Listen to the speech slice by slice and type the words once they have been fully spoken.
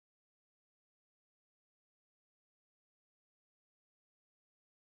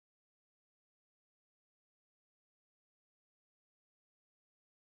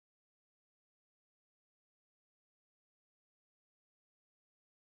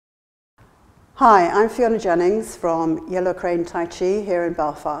Hi, I'm Fiona Jennings from Yellow Crane Tai Chi here in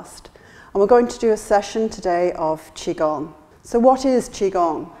Belfast, and we're going to do a session today of Qigong. So what is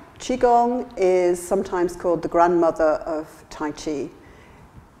Qigong? Qigong is sometimes called the grandmother of Tai Chi.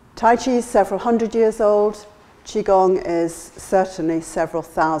 Tai Chi is several hundred years old. Qigong is certainly several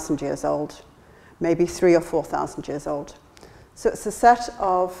thousand years old, maybe 3,000 or 4,000 years old. So it's a set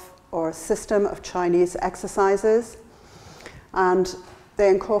of, or a system of Chinese exercises, and they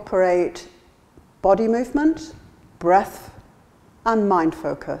incorporate body movement, breath, and mind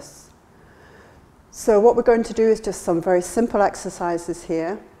focus. So what we're going to do is just some very simple exercises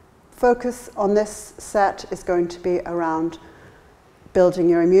here. Focus on this set is going to be around building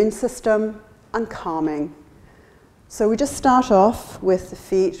your immune system and calming. So we just start off with the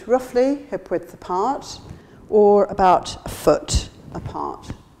feet roughly hip width apart, or about a foot apart.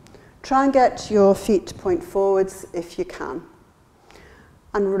 Try and get your feet to point forwards if you can.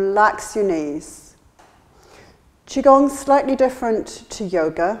 And relax your knees. Qigong's slightly different to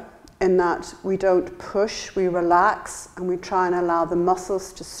yoga in that we don't push, we relax, and we try and allow the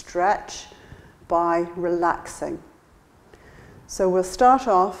muscles to stretch by relaxing. So we'll start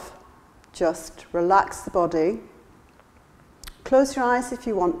off, just relax the body. Close your eyes if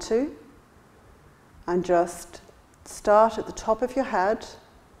you want to, and just start at the top of your head.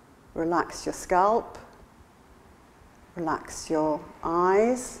 Relax your scalp, relax your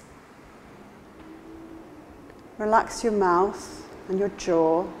eyes, relax your mouth and your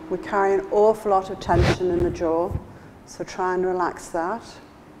jaw. We carry an awful lot of tension in the jaw, so try and relax that.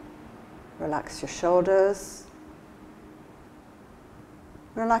 Relax your shoulders.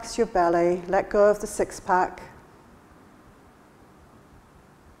 Relax your belly. Let go of the six-pack.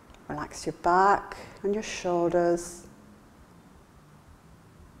 Relax your back and your shoulders.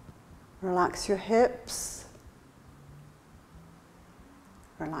 Relax your hips.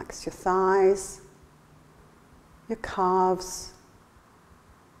 Relax your thighs, your calves,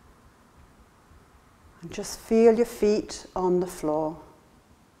 and just feel your feet on the floor.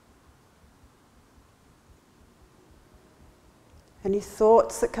 Any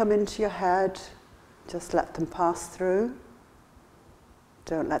thoughts that come into your head, just let them pass through.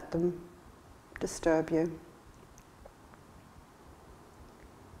 Don't let them disturb you.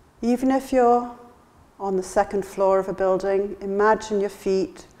 Even if you're on the second floor of a building, imagine your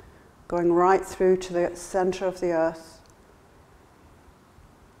feet going right through to the center of the earth,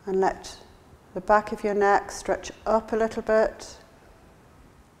 and let the back of your neck stretch up a little bit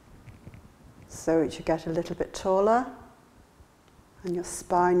so that you get a little bit taller and your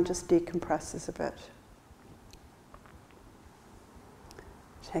spine just decompresses a bit.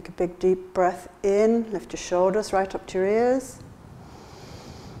 Take a big deep breath in, lift your shoulders right up to your ears,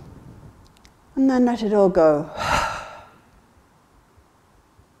 and then let it all go.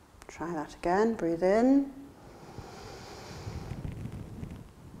 Try that again. Breathe in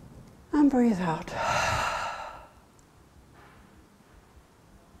and breathe out.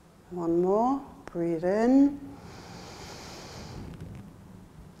 One more. Breathe in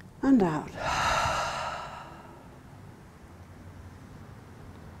and out.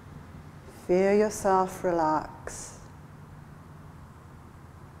 Feel yourself relax.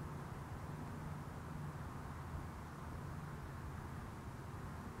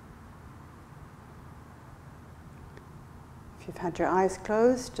 If you've had your eyes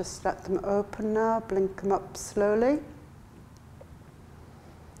closed, just let them open now, blink them up slowly.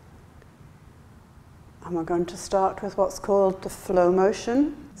 And we're going to start with what's called the flow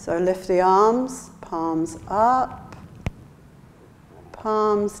motion. So lift the arms, palms up,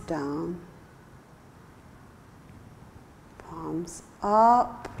 palms down, palms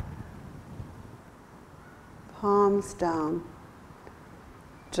up, palms down.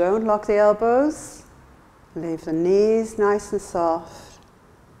 Don't lock the elbows. Leave the knees nice and soft.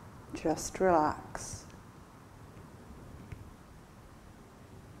 Just relax.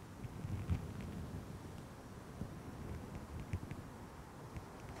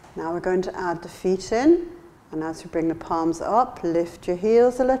 Now we're going to add the feet in, and as you bring the palms up, lift your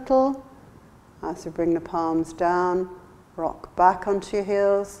heels a little. As you bring the palms down, rock back onto your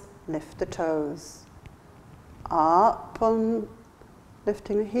heels, lift the toes. Up on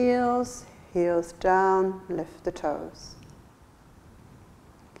lifting the heels, heels down, lift the toes.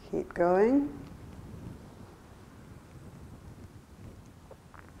 Keep going.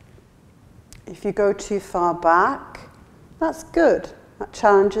 If you go too far back, that's good. That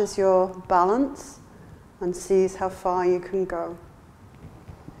challenges your balance and sees how far you can go.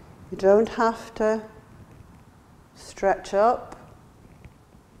 You don't have to stretch up.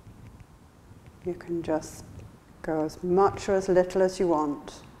 You can just go as much or as little as you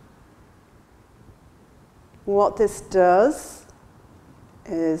want. What this does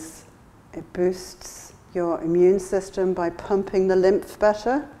is it boosts your immune system by pumping the lymph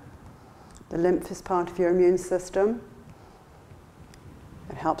better. The lymph is part of your immune system.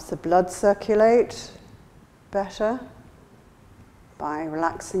 It helps the blood circulate better by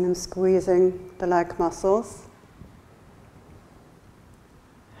relaxing and squeezing the leg muscles.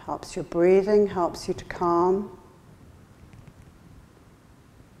 Helps your breathing, helps you to calm.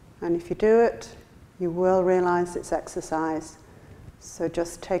 And if you do it, you will realize it's exercise. So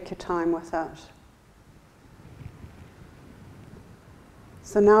just take your time with that.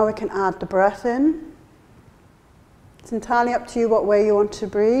 So now we can add the breath in. It's entirely up to you what way you want to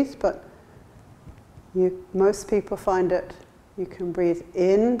breathe, but most people find it, you can breathe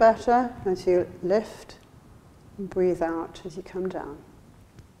in better as you lift, and breathe out as you come down.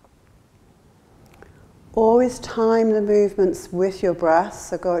 Always time the movements with your breath,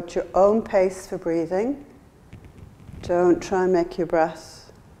 so go at your own pace for breathing. Don't try and make your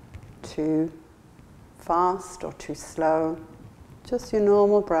breath too fast or too slow. Just your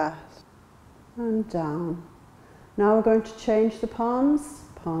normal breath. And down. Now we're going to change the palms.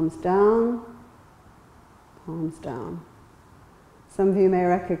 Palms down, palms down. Some of you may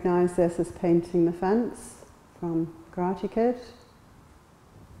recognize this as painting the fence from Karate Kid.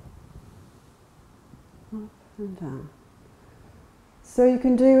 Up and down. So you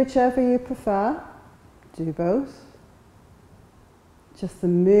can do whichever you prefer. Do both. Just the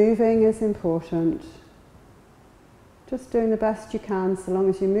moving is important. Just doing the best you can so long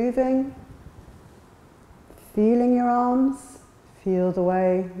as you're moving. Feeling your arms. Feel the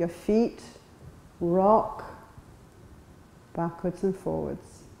way your feet rock backwards and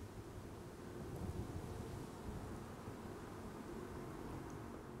forwards.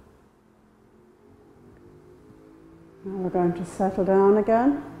 Now we're going to settle down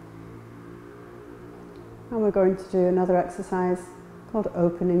again. And we're going to do another exercise called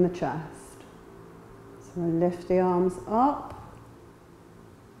opening the chest. So we lift the arms up,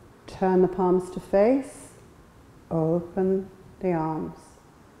 turn the palms to face, open the arms,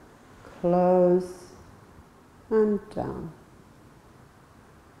 close and down.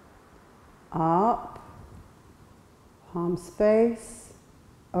 Up, palms face,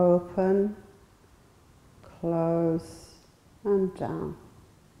 open, close and down.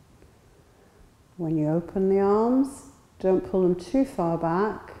 When you open the arms, don't pull them too far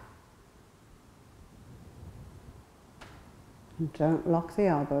back. And don't lock the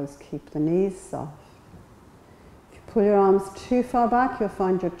elbows, keep the knees soft. If you pull your arms too far back, you'll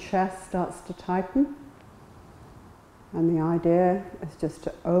find your chest starts to tighten. And the idea is just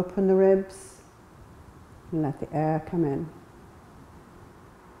to open the ribs and let the air come in.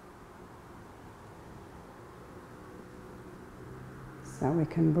 So we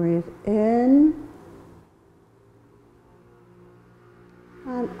can breathe in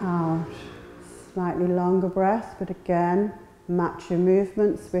and out. Slightly longer breath, but again, match your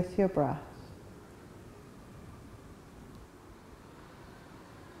movements with your breath.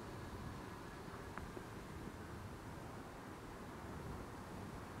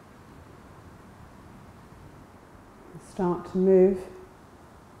 Start to move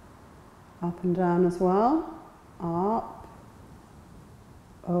up and down as well. Up,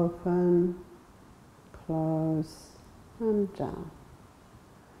 open, close, and down.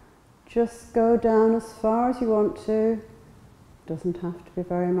 Just go down as far as you want to. Doesn't have to be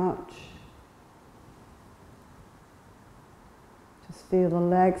very much. Just feel the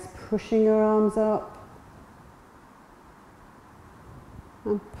legs pushing your arms up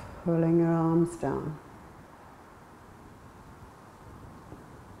and pulling your arms down.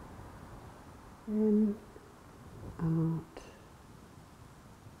 In, out,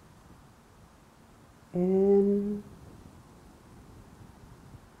 in,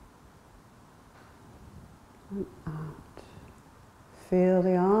 and out. Feel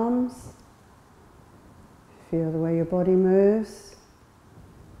the arms, feel the way your body moves.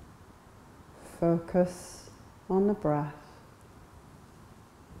 Focus on the breath.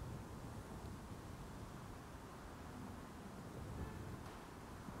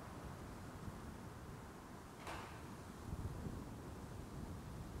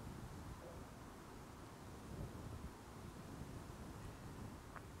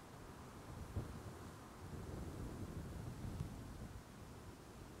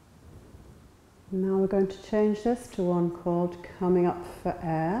 Now we're going to change this to one called Coming Up for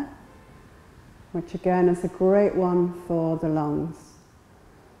Air, which again is a great one for the lungs.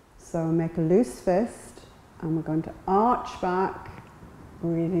 So make a loose fist and we're going to arch back,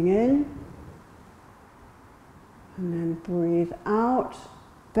 breathing in, and then breathe out,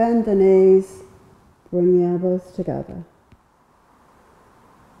 bend the knees, Bring the elbows together.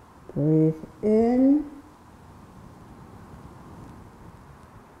 Breathe in.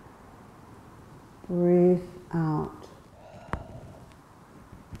 Breathe out.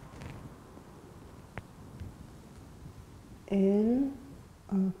 In,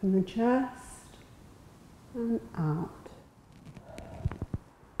 open the chest, and out.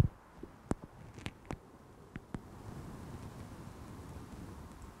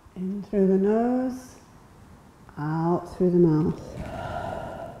 In through the nose, out through the mouth.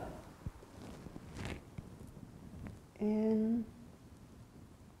 In,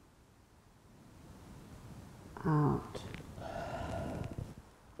 out.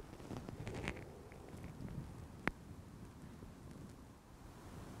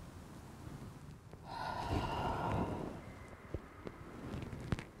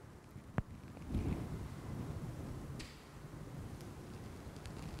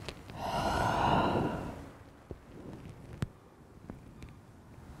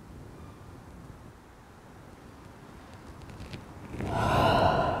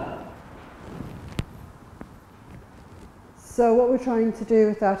 So what we're trying to do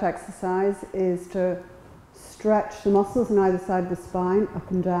with that exercise is to stretch the muscles on either side of the spine, up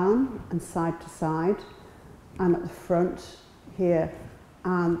and down and side to side, and at the front here.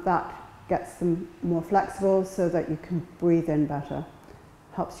 And that gets them more flexible so that you can breathe in better.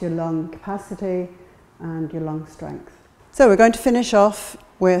 Helps your lung capacity and your lung strength. So we're going to finish off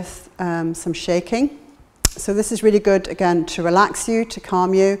with some shaking. So this is really good, again, to relax you, to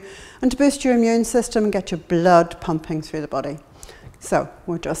calm you, and to boost your immune system and get your blood pumping through the body. So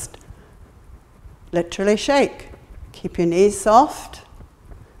we'll just literally shake. Keep your knees soft.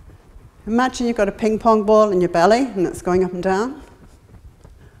 Imagine you've got a ping pong ball in your belly and it's going up and down.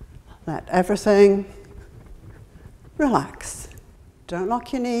 Let everything relax. Don't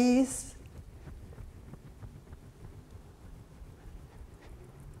lock your knees.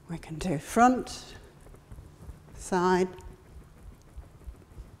 We can do front, side,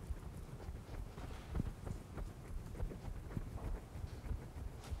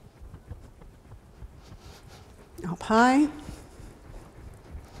 up high.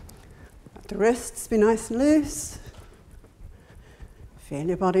 Let the wrists be nice and loose. Feel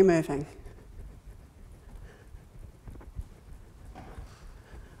your body moving.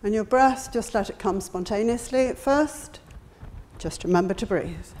 And your breath, just let it come spontaneously at first. Just remember to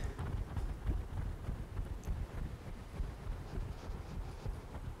breathe.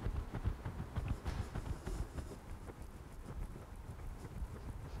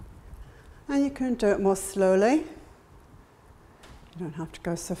 And you can do it more slowly. You don't have to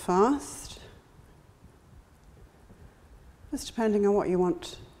go so fast. Just depending on what you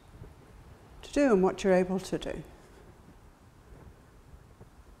want to do and what you're able to do.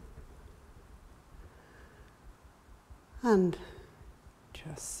 And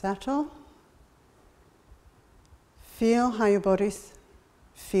just settle. Feel how your body's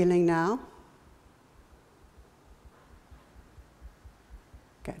feeling now.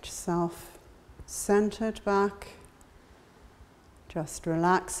 Get yourself centered back. Just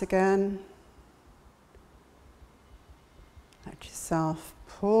relax again. Let yourself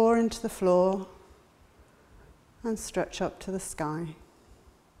pour into the floor and stretch up to the sky.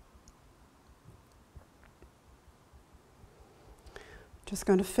 Just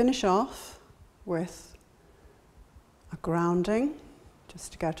going to finish off with a grounding,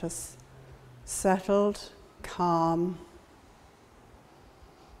 just to get us settled, calm.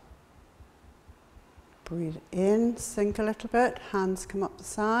 Breathe in, sink a little bit, hands come up the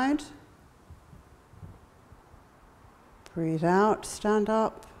side. Breathe out, stand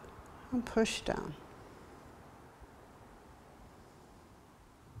up and push down.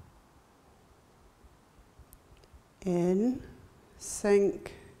 In,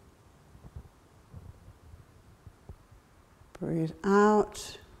 sink. Breathe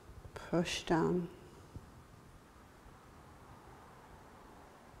out, push down.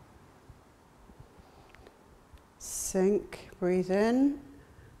 Sink, breathe in,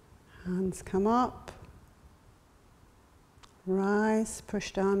 hands come up, rise,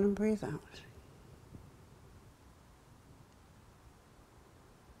 push down and breathe out.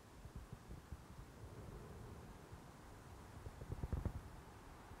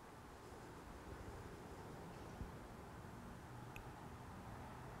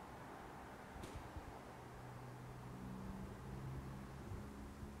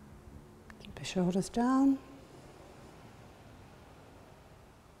 Keep the shoulders down.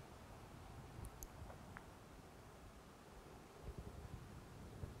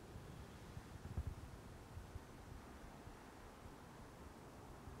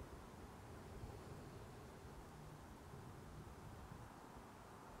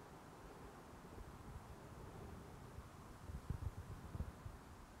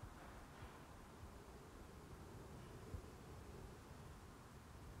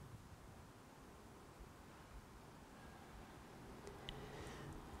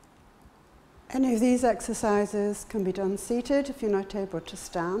 Any of these exercises can be done seated if you're not able to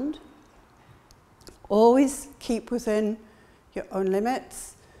stand. Always keep within your own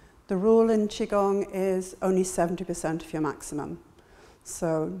limits. The rule in Qigong is only 70% of your maximum.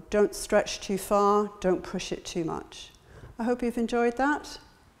 So don't stretch too far, don't push it too much. I hope you've enjoyed that.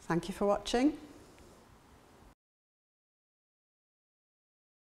 Thank you for watching.